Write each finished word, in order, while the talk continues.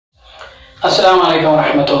Assalamualaikum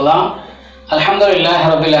warahmatullah. Alhamdulillahi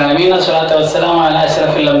rabbil alamin. Wassalatu wassalamu ala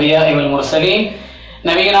ashrafil anbiya'i wal mursalin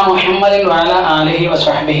നബിയനാ മുഹമ്മദിൻ വഅലാ ആലിഹി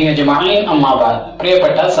വസ്വഹ്ബിഹി അജ്മഈൻ. അമ്മാ ബഅദ്.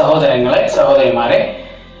 പ്രിയപ്പെട്ട സഹോദരങ്ങളെ, സഹോദരിമാരെ,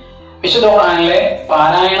 വിശുദ്ധ ഖുർആനിലെ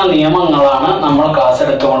പാരായണ നിയമങ്ങളാണ് നമ്മൾ ക്ലാസ്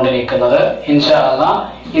എടുത്തുകൊണ്ടിരിക്കുന്നത്. ഇൻഷാ അല്ലാഹ്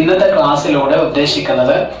ഇന്നത്തെ ക്ലാസ്സിലൂടെ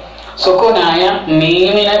ഉദ്ദേശിക്കുന്നത് സുക്കൂനായ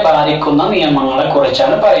മീമിനെ ബാധിക്കുന്ന നിയമങ്ങളെ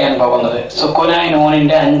കുറിച്ചാണ് പറയാൻ പോകുന്നത്. സുക്കൂനായ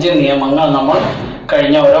നൂനിന്റെ 5 നിയമങ്ങൾ നമ്മൾ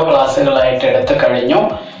കഴിഞ്ഞ ഓരോ ക്ലാസ്സുകളായിട്ട് എടുത്തു കഴിഞ്ഞു.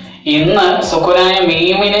 ഇന്ന് സുക്കൂനായ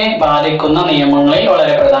മീമിനെ ബാധിക്കുന്ന നിയമങ്ങളിൽ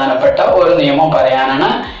വളരെ പ്രധാനപ്പെട്ട ഒരു നിയമം പറയാനാണ്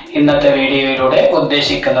ഇന്നത്തെ വീഡിയോയിലൂടെ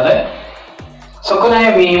ഉദ്ദേശിക്കുന്നത്. സുക്കൂനായ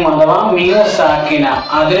മീം അഥവാ മീമു സാക്കിന,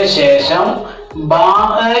 അതിനുശേഷം ബാ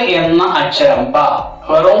എന്ന അക്ഷരം,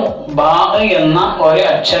 വെറും ബാ എന്ന ഒരു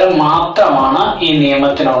അക്ഷരം മാത്രമാണ് ഈ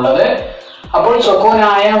നിയമത്തിനുള്ളത്. അപ്പോൾ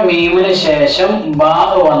സുക്കൂനായ മീമിന് ശേഷം ബാ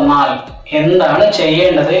വന്നാൽ എന്താണ്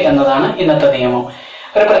ചെയ്യേണ്ടത് എന്നതാണ് ഇന്നത്തെ നിയമം.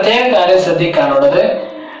 ഒരു പ്രത്യേക കാര്യം ശ്രദ്ധിക്കാനുള്ളത്,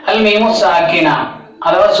 അൽ മീമു സാക്കിന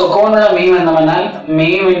അഥവാ സുക്കൂനുള്ള മീം എന്ന് പറഞ്ഞാൽ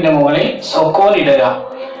മീമിന്റെ മുകളിൽ സുക്കൂൻ ഇടുക.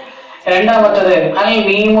 രണ്ടാമത്തത് അൽ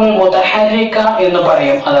മീമുൽ മുതഹരിക എന്ന്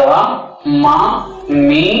പറയും, അഥവാ മ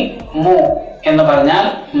മീ മു എന്ന് പറഞ്ഞാൽ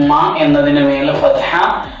മ എന്നതിന് മേൽ ഫത്ഹ,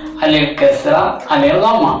 അലിൽ കസ്റ, അലിൽ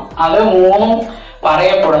ദമ്മ. അത് മൂന്നും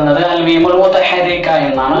പറയപ്പെടുന്നത് അൽ മീമുൽ മുതഹരിക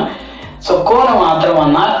എന്നാണ്. സുക്കൂന് മാത്രം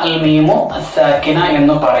വന്നാൽ അൽ മീമു സാക്കിന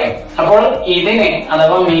എന്ന് പറയും. അപ്പോൾ ഇതിനെ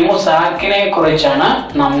അഥവാ മീമു സാക്കിനെ കുറിച്ചാണ്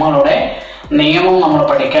നമ്മളുടെ നിയമം നമ്മൾ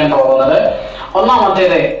പഠിക്കാൻ പോകുന്നത്.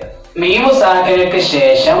 ഒന്നാമത്തേത്, മീമു സാക്കിനക്ക്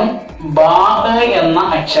ശേഷം ബാ എന്ന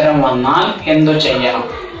അക്ഷരം വന്നാൽ എന്തു ചെയ്യണം?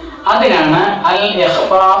 അതിനാണ് അൽ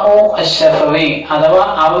ഇഖ്ഫാഉ അശ്ശഫവി അഥവാ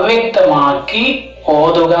അവ്യക്തമാക്കി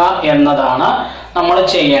ഓതുക എന്നതാണ് നമ്മൾ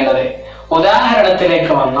ചെയ്യേണ്ടത്.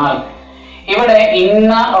 ഉദാഹരണത്തിലേക്ക് വന്നാൽ, ഇവിടെ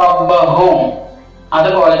ഇന്ന റബ്ബഹും,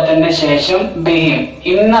 അതുപോലെ തന്നെ ശേഷം ബിഹിം.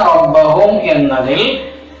 ഇന്ന റബ്ബഹും എന്നതിൽ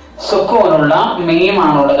സുക്കൂനുള്ള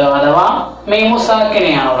മീമാണുള്ളത്, അഥവാ മീമു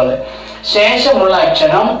സാക്കിനയാണുള്ളത്. ശേഷമുള്ള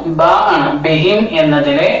അക്ഷരം ബ ആണ്, ബിഹിം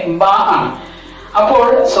എന്നതിലെ ബ ആണ്. അപ്പോൾ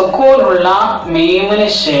സുക്കൂനുള്ള മീമിന്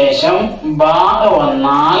ശേഷം ബ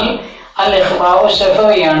വന്നാൽ അൽ ഇഖ്ഫാഉ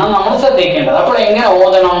ശഫവിയാണ് നമ്മൾ ശ്രദ്ധിക്കേണ്ടത്. അപ്പോൾ എങ്ങനെ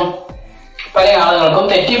ഓതണം? പല ആളുകൾക്കും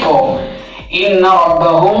തെറ്റിപ്പോകും. ഇന്ന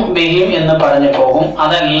റബ്ബഹും ബിഹിം എന്ന് പറഞ്ഞു പോകും.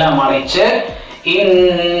 അതല്ല, മറിച്ച്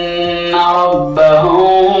ഇന്ന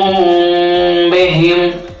റബ്ബഹും ബിഹിം,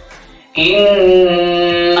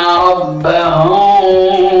 ഇന്ന റബ്ബഹും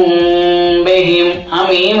ബിഹിം. ആ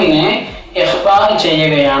മീമിനെ ഇഖ്ഫാ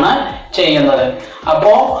ചെയ്യുകയാണ് ചെയ്യുന്നത്.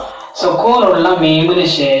 അപ്പോ സുക്കൂനുള്ള മീമിന്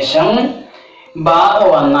ശേഷം ബ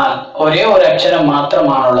വന്നാൽ ഒരേ ഒരു അക്ഷരം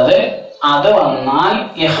മാത്രമാണുള്ളത്, അത് വന്നാൽ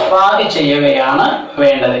ഇഖ്ഫാ ചെയ്യുകയാണ്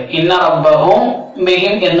വേണ്ടത്. ഇന്ന റബ്ബഹും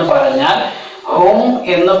ബിഹിം എന്ന് പറഞ്ഞാൽ ഹും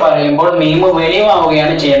എന്ന് പറയുമ്പോൾ മീമ്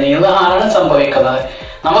വെളിവാവുകയാണ് ചെയ്യുന്നത്. ഇദ്ഹാറാണ് സംഭവിക്കുന്നത്.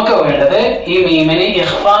 നമുക്ക് വേണ്ടത് ഈ മീമിനെ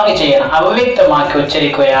ഇഖ്ഫാ ചെയ്യണം, അവ്യക്തമാക്കി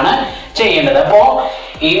ഉച്ചരിക്കുകയാണ് ചെയ്യേണ്ടത്. അപ്പോ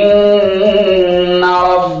ഇന്ന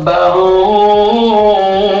റബ്ബഹും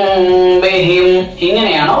ബിഹിം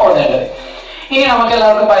ഇങ്ങനെയാണ് ഓതേണ്ടത്. ഇനി നമുക്ക്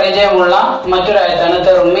എല്ലാവർക്കും പരിചയമുള്ള മറ്റൊരു ആയത്താണ്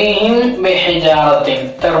തർമീഹിം ബിഹിജാറത്തിൻ.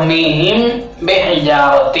 തർമീഹിം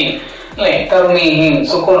ബിഹിജാറത്തിൻ, അല്ലെ? തർമീഹിം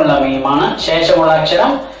സുക്കൂനുള്ള മീമാണ്, ശേഷമുള്ള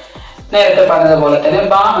അക്ഷരം നേരത്തെ പറഞ്ഞതുപോലെ തന്നെ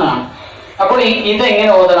ബാ ആണ്. അപ്പോൾ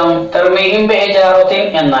ഇതെങ്ങനെ ഓതണം? തർമീഹിം ബിഹിജാറത്തിൻ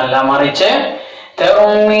എന്നല്ല, മറിച്ച്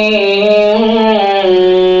തർമീഹിം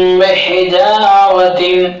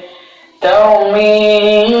ബിഹിജാറത്തിൻ,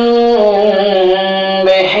 തർമീഹിം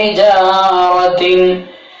ബിഹിജാറത്തിൻ,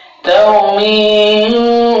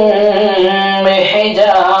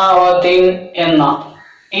 എന്ന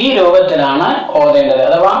ഈ രൂപത്തിലാണ് ഓതേണ്ടത്.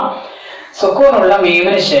 അഥവാ സുക്കൂനുള്ള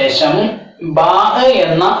മീമിന് ശേഷം ബാ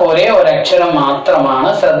എന്ന ഒരേ ഒരക്ഷരം മാത്രമാണ്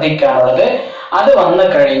ശ്രദ്ധിക്കാനുള്ളത്. അത് വന്നു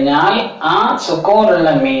കഴിഞ്ഞാൽ ആ സുക്കൂനുള്ള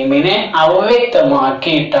മീമിനെ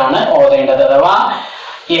അവ്യക്തമാക്കിയിട്ടാണ് ഓതേണ്ടത്, അഥവാ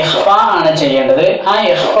ഇഖ്ഫാ ആണ് ചെയ്യേണ്ടത്. ആ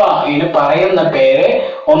ഇഖ്ഫാഇന് പറയുന്ന പേര്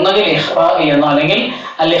ഒന്നുകിൽ ഇഖ്ഫാ എന്നോ അല്ലെങ്കിൽ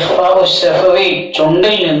അൽ ഇഖ്ഫാഉ ശഫവി,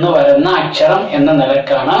 ചുണ്ടിൽ നിന്ന് വരുന്ന അക്ഷരം എന്ന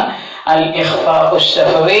നിലക്കാണ് അൽ ഇഖ്ഫാഉ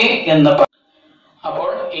ശഫവി എന്ന്.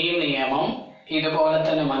 അപ്പോൾ ഈ നിയമം ഇതുപോലെ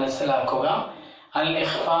തന്നെ മനസ്സിലാക്കുക. അൽ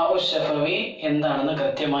ഇഖ്ഫാഉ ശഫവി എന്താണെന്ന്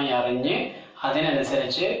കൃത്യമായി അറിഞ്ഞ്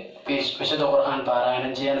അതിനനുസരിച്ച് വിശുദ്ധ ഖുർആൻ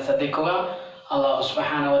പാരായണം ചെയ്യാൻ ശ്രദ്ധിക്കുക. അല്ലാഹു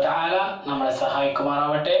സുബ്ഹാനഹു വ തആല നമ്മളെ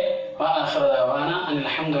സഹായിക്കുമാറാവട്ടെ. വആഖിറു ദഅവാന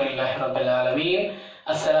അൽഹംദുലില്ലാഹി റബ്ബിൽ ആലമീൻ.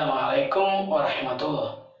 അസ്സലാമു അലൈക്കും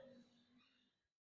വറഹ്മത്തുള്ളാഹി.